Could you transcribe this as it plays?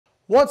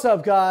What's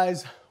up,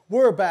 guys?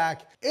 We're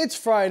back. It's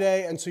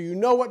Friday, and so you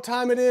know what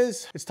time it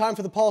is. It's time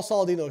for the Paul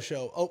Saladino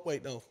show. Oh,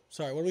 wait, no.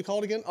 Sorry, what do we call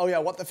it again? Oh, yeah,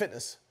 What the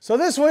Fitness. So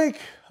this week,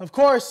 of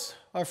course,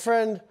 our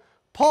friend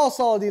Paul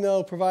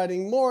Saladino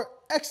providing more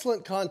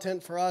excellent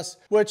content for us,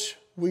 which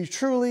we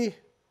truly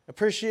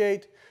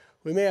appreciate.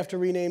 We may have to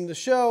rename the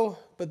show,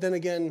 but then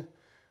again,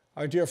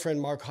 our dear friend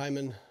Mark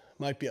Hyman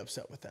might be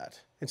upset with that.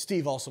 And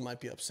Steve also might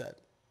be upset.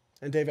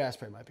 And Dave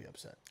Asprey might be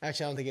upset.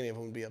 Actually, I don't think any of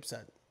them would be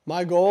upset.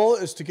 My goal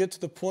is to get to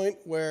the point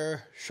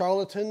where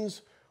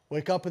charlatans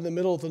wake up in the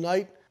middle of the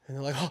night and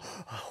they're like, oh,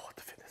 What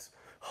the Fitness.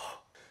 Oh.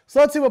 So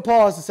let's see what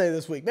Paul has to say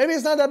this week. Maybe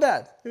it's not that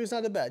bad. Maybe it's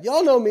not that bad.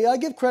 Y'all know me. I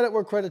give credit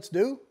where credit's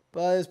due,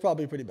 but it's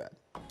probably pretty bad.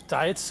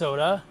 Diet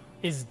soda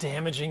is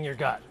damaging your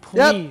gut.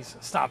 Please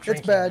stop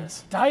drinking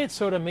this. Diet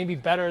soda may be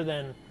better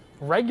than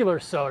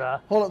regular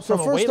soda. Hold up. So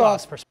first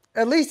off,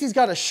 at least he's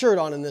got a shirt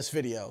on in this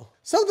video.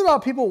 Something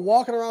about people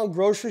walking around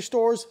grocery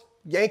stores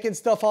yanking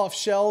stuff off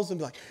shelves and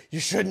be like, you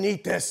shouldn't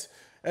eat this.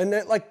 And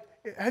then, like,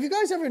 have you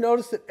guys ever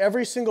noticed that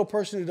every single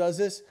person who does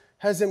this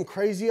has them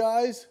crazy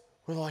eyes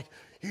where they're like,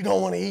 you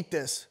don't want to eat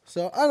this.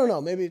 So I don't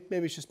know, maybe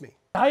it's just me.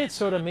 Diet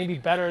soda may be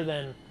better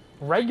than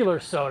regular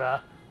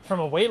soda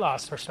from a weight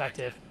loss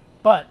perspective,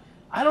 but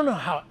I don't know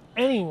how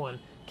anyone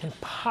can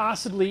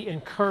possibly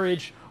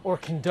encourage or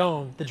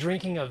condone the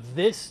drinking of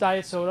this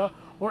diet soda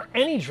or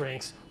any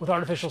drinks with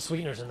artificial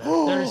sweeteners in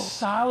them. There is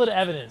solid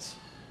evidence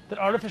that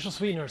artificial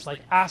sweeteners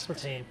like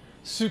aspartame,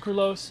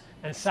 sucralose,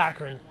 and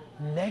saccharin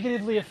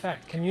negatively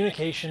affect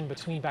communication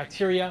between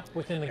bacteria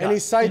within the gut. And he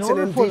cites in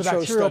order an for in the vitro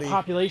bacterial study.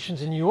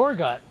 populations in your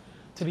gut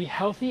to be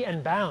healthy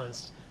and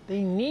balanced,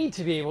 they need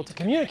to be able to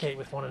communicate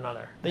with one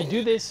another. They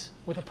do this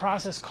with a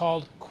process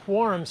called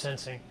quorum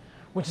sensing,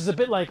 which is a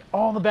bit like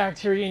all the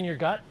bacteria in your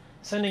gut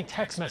sending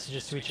text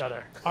messages to each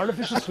other.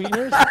 Artificial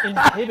sweeteners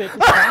inhibit the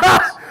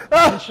process,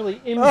 essentially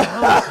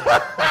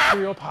imbalancing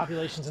bacterial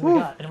populations in the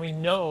gut. And we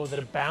know that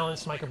a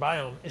balanced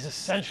microbiome is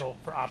essential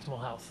for optimal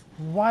health.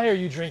 Why are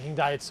you drinking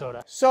diet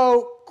soda?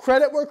 So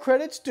credit where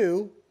credit's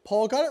due.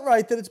 Paul got it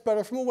right that it's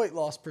better from a weight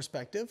loss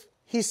perspective.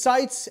 He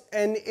cites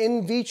an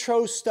in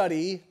vitro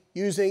study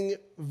using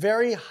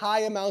very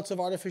high amounts of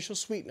artificial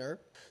sweetener.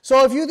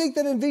 So if you think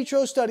that in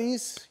vitro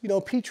studies,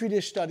 Petri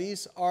dish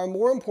studies, are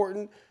more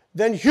important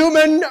than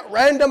human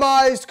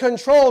randomized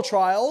control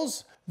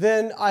trials,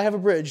 then I have a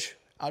bridge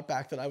out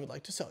back that I would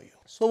like to sell you.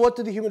 So what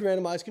did the human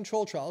randomized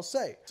control trials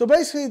say? So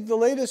basically the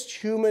latest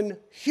human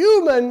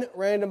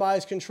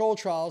randomized control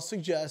trials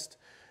suggest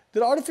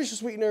that artificial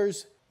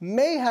sweeteners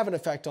may have an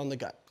effect on the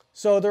gut.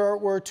 So there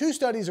were two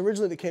studies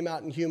originally that came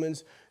out in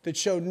humans that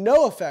showed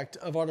no effect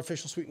of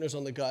artificial sweeteners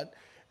on the gut.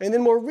 And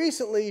then more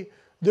recently,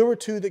 there were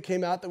two that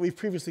came out that we've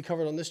previously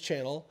covered on this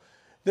channel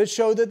that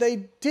showed that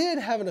they did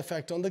have an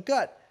effect on the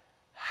gut.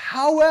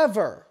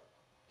 However,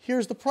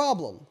 here's the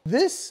problem.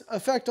 This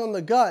effect on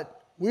the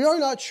gut, we are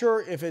not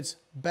sure if it's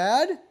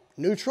bad,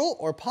 neutral,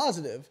 or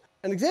positive.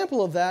 An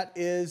example of that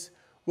is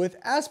with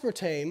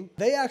aspartame.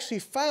 They actually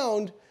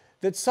found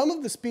that some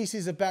of the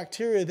species of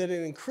bacteria that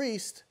it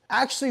increased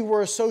actually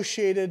were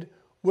associated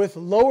with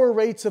lower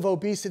rates of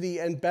obesity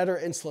and better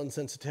insulin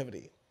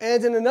sensitivity.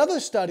 And in another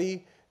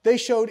study, they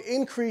showed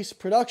increased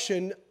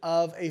production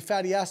of a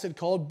fatty acid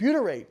called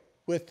butyrate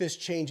with this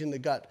change in the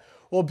gut.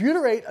 Well,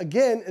 butyrate,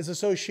 again, is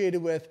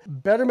associated with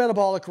better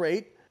metabolic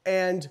rate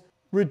and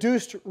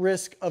reduced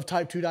risk of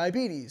type 2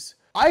 diabetes.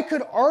 I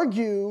could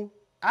argue,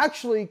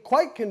 actually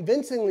quite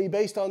convincingly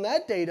based on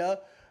that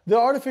data, that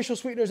artificial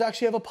sweeteners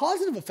actually have a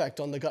positive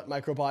effect on the gut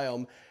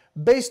microbiome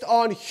based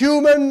on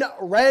human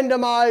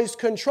randomized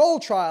control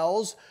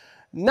trials,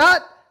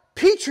 not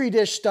Petri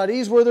dish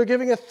studies where they're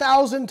giving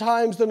 1,000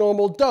 times the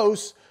normal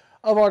dose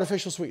of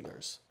artificial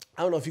sweeteners.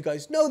 I don't know if you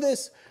guys know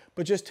this,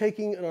 but just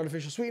taking an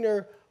artificial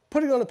sweetener,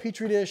 putting it on a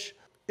Petri dish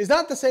is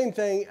not the same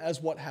thing as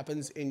what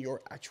happens in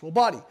your actual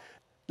body.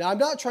 Now, I'm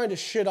not trying to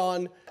shit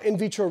on in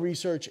vitro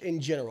research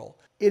in general.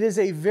 It is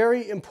a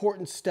very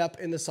important step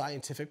in the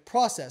scientific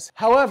process.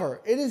 However,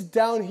 it is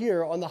down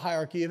here on the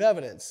hierarchy of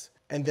evidence.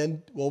 And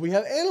then, well, we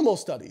have animal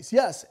studies.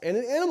 Yes, and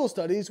in animal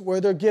studies where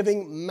they're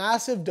giving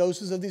massive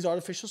doses of these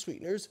artificial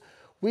sweeteners,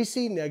 we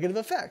see negative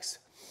effects.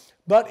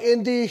 But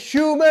in the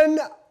human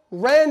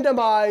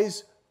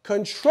randomized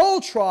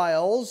control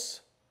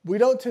trials, we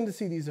don't tend to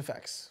see these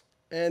effects.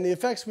 And the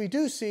effects we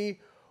do see,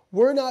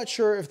 we're not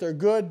sure if they're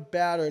good,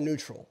 bad, or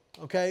neutral.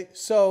 Okay,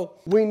 so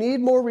we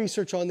need more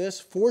research on this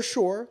for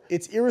sure.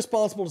 It's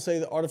irresponsible to say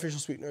that artificial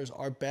sweeteners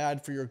are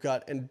bad for your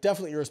gut, and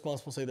definitely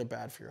irresponsible to say they're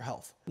bad for your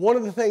health. One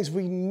of the things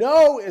we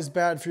know is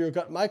bad for your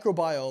gut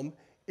microbiome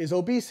is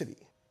obesity.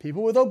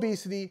 People with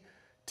obesity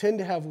tend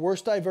to have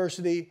worse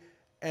diversity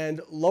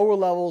and lower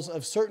levels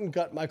of certain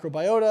gut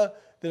microbiota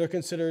that are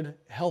considered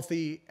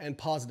healthy and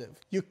positive.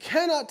 You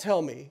cannot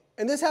tell me,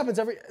 and this happens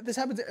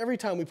every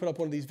time we put up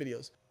one of these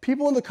videos.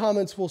 People in the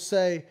comments will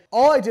say,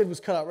 all I did was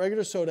cut out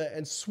regular soda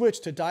and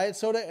switch to diet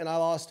soda and I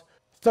lost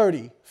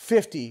 30,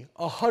 50,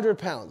 100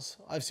 pounds.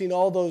 I've seen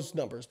all those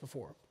numbers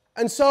before.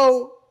 And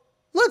so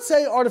let's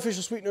say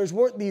artificial sweeteners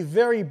weren't the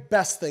very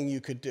best thing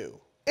you could do.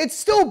 It's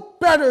still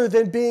better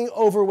than being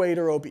overweight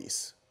or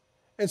obese.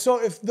 And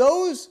so if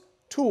those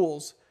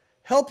tools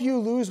help you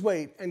lose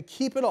weight and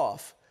keep it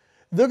off,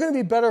 they're going to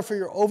be better for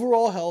your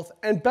overall health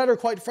and better,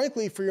 quite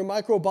frankly, for your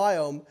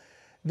microbiome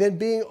than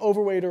being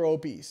overweight or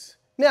obese.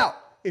 Now,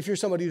 if you're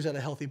somebody who's at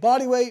a healthy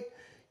body weight,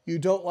 you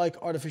don't like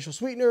artificial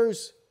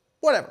sweeteners,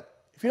 whatever.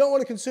 If you don't want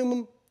to consume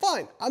them,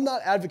 fine. I'm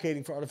not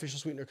advocating for artificial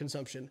sweetener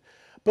consumption.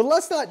 But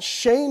let's not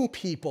shame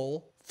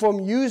people from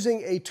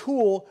using a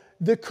tool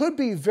that could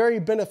be very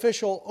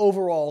beneficial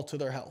overall to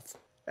their health.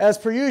 As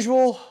per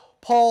usual,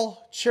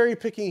 Paul cherry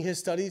picking his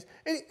studies.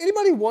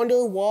 Anybody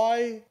wonder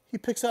why he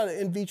picks out an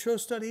in vitro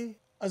study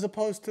as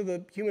opposed to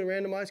the human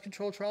randomized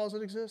controlled trials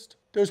that exist?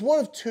 There's one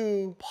of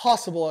two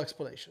possible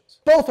explanations.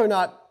 Both are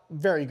not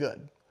very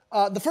good.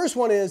 The first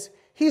one is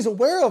he's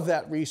aware of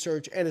that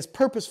research and is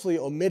purposefully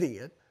omitting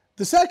it.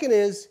 The second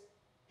is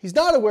he's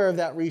not aware of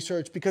that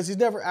research because he's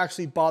never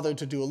actually bothered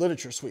to do a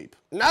literature sweep.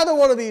 Neither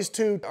one of these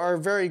two are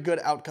very good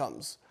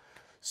outcomes.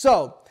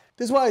 So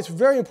this is why it's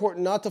very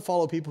important not to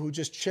follow people who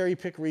just cherry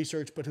pick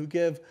research, but who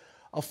give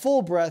a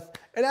full breadth.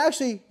 And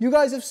actually, you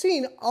guys have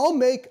seen, I'll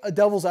make a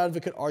devil's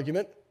advocate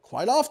argument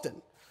quite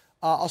often.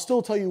 I'll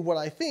still tell you what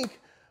I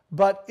think,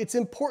 but it's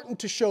important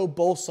to show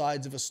both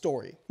sides of a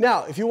story.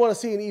 Now, if you want to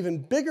see an even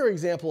bigger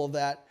example of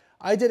that,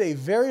 I did a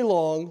very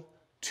long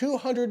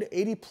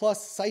 280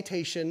 plus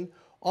citation,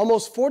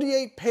 almost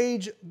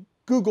 48-page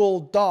Google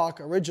Doc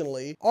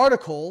originally,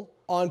 article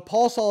on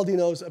Paul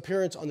Saladino's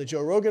appearance on the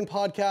Joe Rogan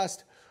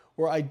podcast,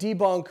 where I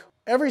debunk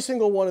every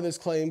single one of his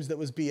claims that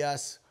was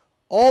BS,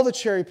 all the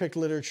cherry-picked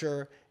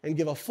literature, and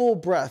give a full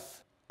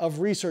breadth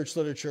of research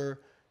literature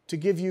to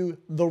give you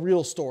the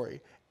real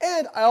story.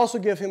 And I also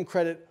give him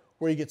credit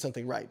where he gets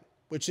something right,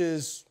 which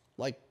is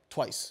like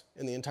twice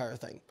in the entire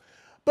thing.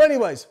 But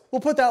anyways,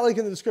 we'll put that link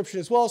in the description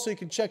as well so you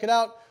can check it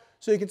out,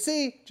 so you can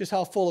see just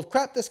how full of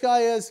crap this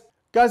guy is.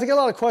 Guys, I get a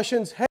lot of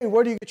questions. Hey,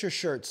 where do you get your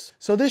shirts?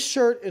 So this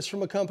shirt is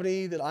from a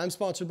company that I'm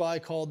sponsored by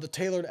called The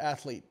Tailored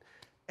Athlete.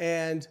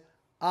 And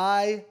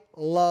I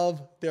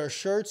love their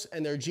shirts,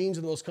 and their jeans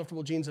are the most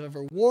comfortable jeans I've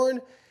ever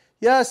worn.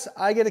 Yes,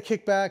 I get a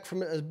kickback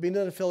from being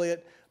an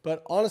affiliate,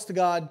 but honest to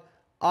God,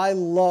 I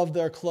love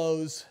their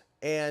clothes,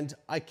 and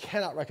I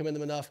cannot recommend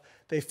them enough.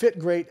 They fit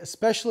great,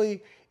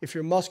 especially if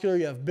you're muscular,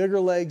 you have bigger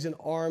legs and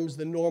arms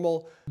than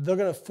normal. They're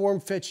gonna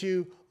form fit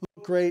you,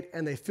 look great,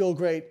 and they feel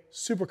great,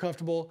 super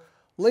comfortable.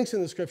 Links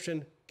in the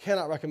description,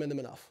 cannot recommend them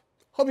enough.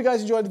 Hope you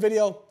guys enjoyed the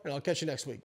video, and I'll catch you next week.